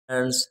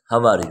Friends,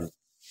 how are you?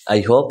 I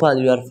hope all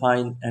you are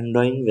fine and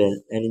doing well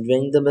and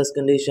enjoying the best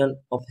condition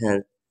of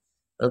health.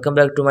 Welcome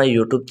back to my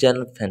YouTube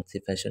channel Fancy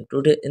Fashion.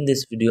 Today in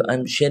this video I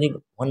am sharing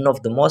one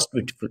of the most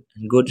beautiful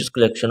and gorgeous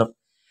collection of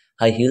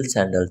high heel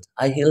sandals.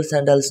 High heel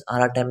sandals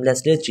are a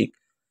timelessly chic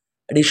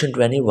addition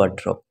to any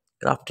wardrobe,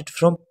 crafted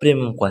from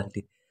premium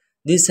quality.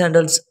 These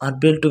sandals are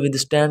built to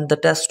withstand the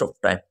test of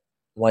time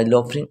while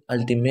offering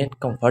ultimate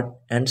comfort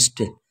and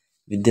style.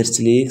 With their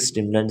sleek,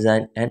 streamlined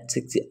design and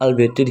sexy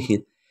elevated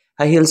heel,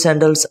 high heel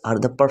sandals are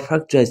the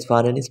perfect choice for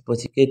any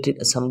sophisticated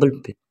ensemble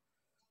piece.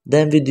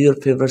 Them with your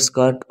favorite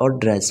skirt or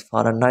dress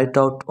for a night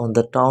out on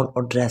the town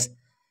or dress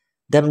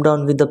them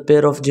down with a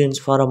pair of jeans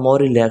for a more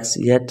relaxed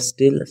yet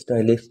still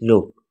stylish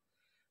look.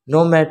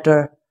 No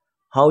matter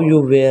how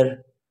you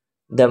wear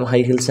them,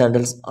 high heel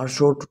sandals are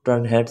sure to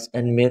turn heads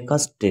and make a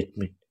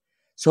statement.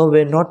 So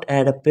why not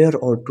add a pair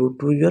or two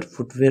to your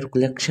footwear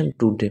collection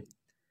today?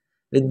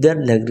 With their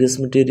luxurious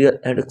material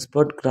and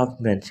expert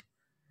craftsmanship,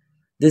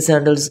 these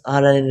sandals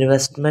are an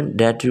investment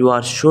that you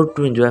are sure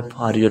to enjoy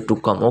for years to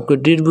come. Okay,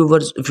 dear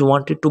viewers, if you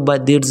wanted to buy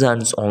these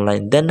designs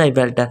online, then I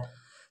will tell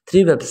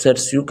three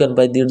websites you can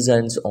buy these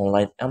designs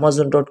online: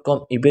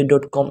 Amazon.com,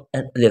 eBay.com,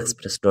 and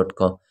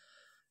AliExpress.com.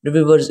 The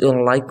viewers, you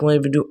like my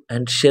video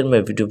and share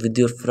my video with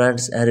your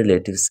friends and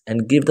relatives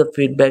and give the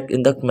feedback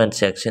in the comment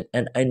section.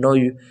 And I know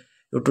you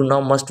too now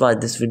must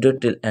watch this video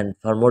till end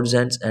for more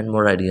designs and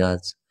more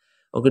ideas.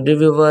 Okay, dear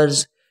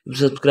viewers, if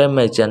you subscribe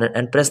my channel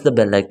and press the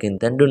bell icon,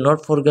 then do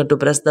not forget to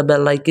press the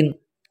bell icon.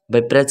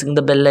 By pressing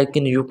the bell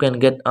icon, you can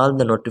get all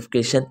the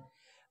notification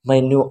my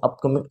new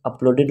upcoming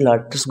uploaded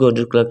latest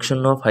gorgeous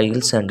collection of high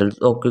heel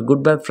sandals. Okay,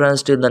 goodbye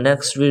friends till the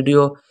next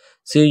video.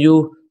 See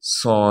you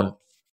soon.